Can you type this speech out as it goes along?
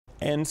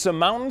And some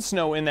mountain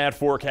snow in that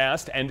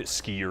forecast, and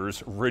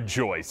skiers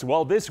rejoice.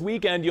 Well, this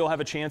weekend you'll have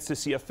a chance to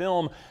see a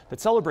film that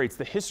celebrates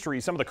the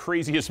history, some of the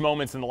craziest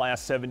moments in the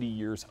last 70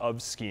 years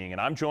of skiing. And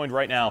I'm joined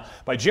right now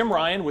by Jim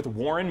Ryan with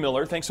Warren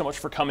Miller. Thanks so much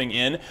for coming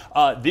in.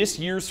 This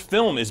year's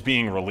film is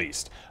being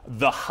released.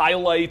 The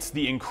highlights,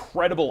 the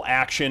incredible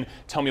action.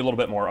 Tell me a little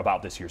bit more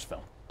about this year's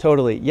film.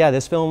 Totally. Yeah,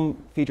 this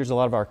film features a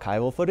lot of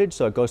archival footage,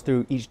 so it goes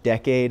through each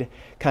decade,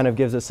 kind of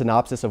gives a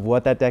synopsis of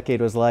what that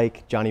decade was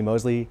like. Jonny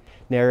Moseley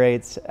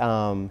narrates,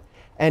 and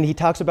he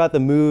talks about the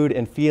mood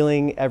and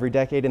feeling every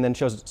decade, and then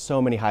shows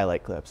so many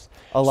highlight clips.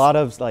 A lot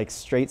of like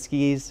straight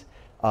skis,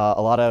 a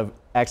lot of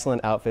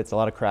excellent outfits, a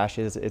lot of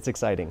crashes. It's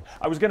exciting.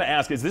 I was going to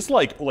ask, is this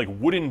like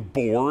wooden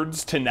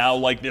boards to now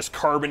like this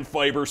carbon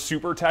fiber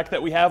super tech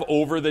that we have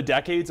over the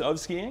decades of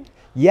skiing?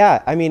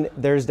 Yeah, I mean,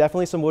 there's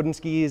definitely some wooden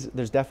skis.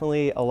 There's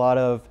definitely a lot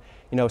of,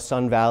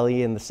 Sun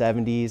Valley in the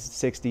 70s,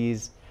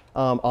 60s.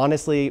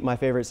 Honestly, my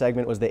favorite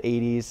segment was the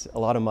 80s. A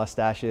lot of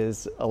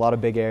mustaches, a lot of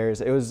big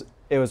airs. It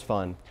was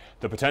fun.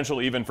 The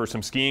potential even for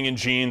some skiing in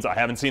jeans. I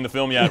haven't seen the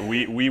film yet.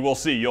 We will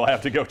see. You'll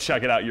have to go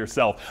check it out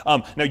yourself.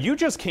 Now, you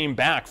just came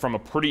back from a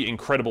pretty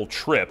incredible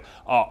trip,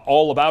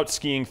 all about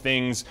skiing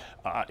things,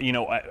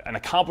 and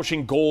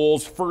accomplishing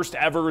goals, first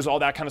evers, all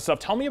that kind of stuff.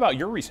 Tell me about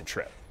your recent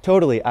trip.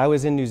 Totally. I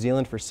was in New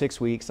Zealand for 6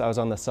 weeks. I was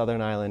on the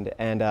Southern Island,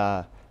 and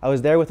I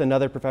was there with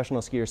another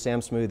professional skier, Sam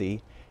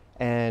Smoothie,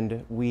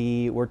 and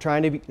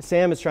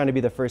Sam is trying to be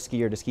the first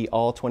skier to ski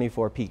all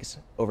 24 peaks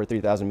over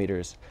 3,000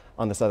 meters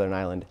on the Southern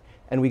Island.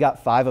 And we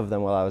got 5 of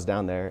them while I was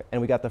down there, and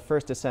we got the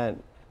first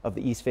descent of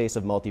the east face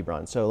of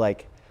Multibron. So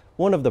like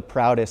one of the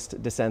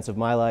proudest descents of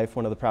my life,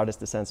 one of the proudest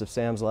descents of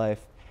Sam's life.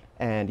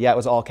 And yeah, it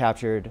was all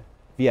captured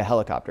via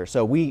helicopter.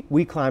 So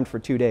we climbed for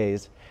 2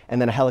 days,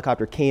 and then a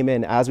helicopter came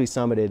in as we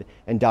summited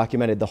and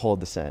documented the whole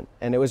descent.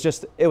 And it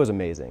was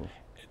amazing.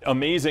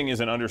 Amazing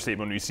is an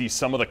understatement when you see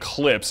some of the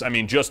clips. I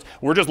mean,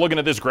 we're just looking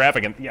at this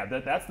graphic, and yeah,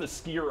 that's the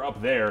skier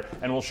up there,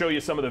 and we'll show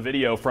you some of the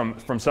video from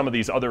some of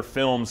these other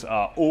films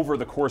over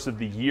the course of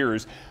the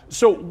years.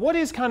 So what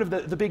is kind of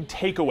the big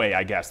takeaway,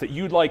 I guess, that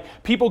you'd like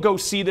people go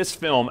see this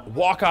film,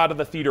 walk out of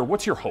the theater?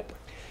 What's your hope?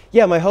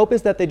 Yeah, my hope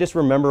is that they just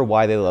remember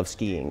why they love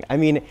skiing. I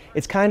mean,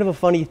 it's kind of a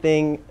funny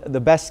thing. The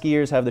best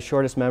skiers have the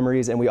shortest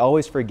memories, and we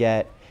always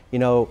forget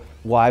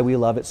why we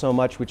love it so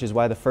much, which is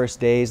why the first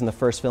days and the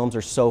first films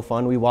are so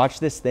fun. We watch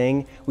this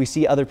thing, we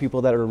see other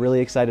people that are really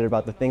excited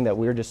about the thing that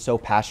we're just so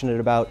passionate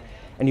about,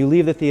 and you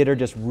leave the theater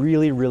just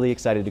really, really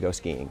excited to go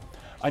skiing.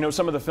 I know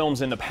some of the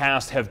films in the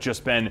past have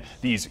just been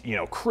these,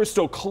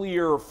 crystal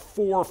clear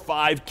 4 or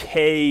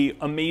 5K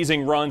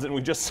amazing runs, and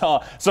we just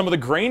saw some of the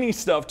grainy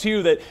stuff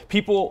too that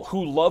people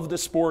who love the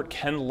sport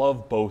can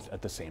love both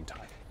at the same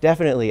time.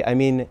 Definitely. I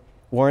mean,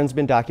 Warren's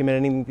been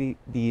documenting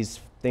these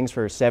things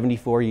for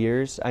 74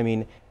 years. I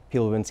mean,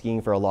 people have been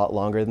skiing for a lot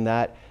longer than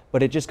that,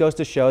 but it just goes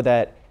to show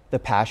that the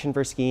passion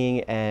for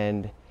skiing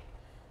and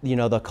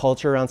the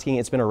culture around skiing,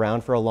 it's been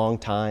around for a long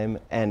time,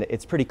 and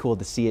it's pretty cool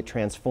to see it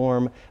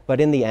transform, but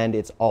in the end,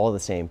 it's all the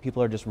same.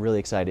 People are just really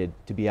excited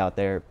to be out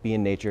there, be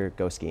in nature,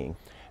 go skiing.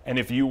 And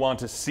if you want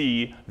to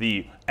see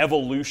the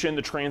evolution,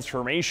 the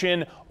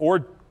transformation,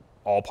 or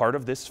all part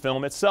of this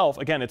film itself.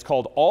 Again, it's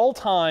called All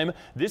Time.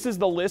 This is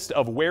the list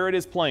of where it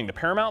is playing. The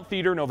Paramount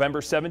Theater,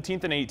 November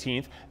 17th and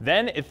 18th.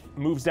 Then it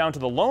moves down to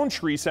the Lone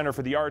Tree Center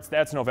for the Arts.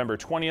 That's November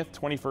 20th,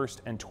 21st,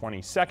 and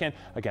 22nd.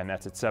 Again,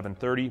 that's at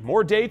 7:30.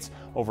 More dates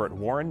over at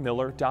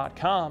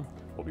warrenmiller.com.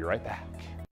 We'll be right back.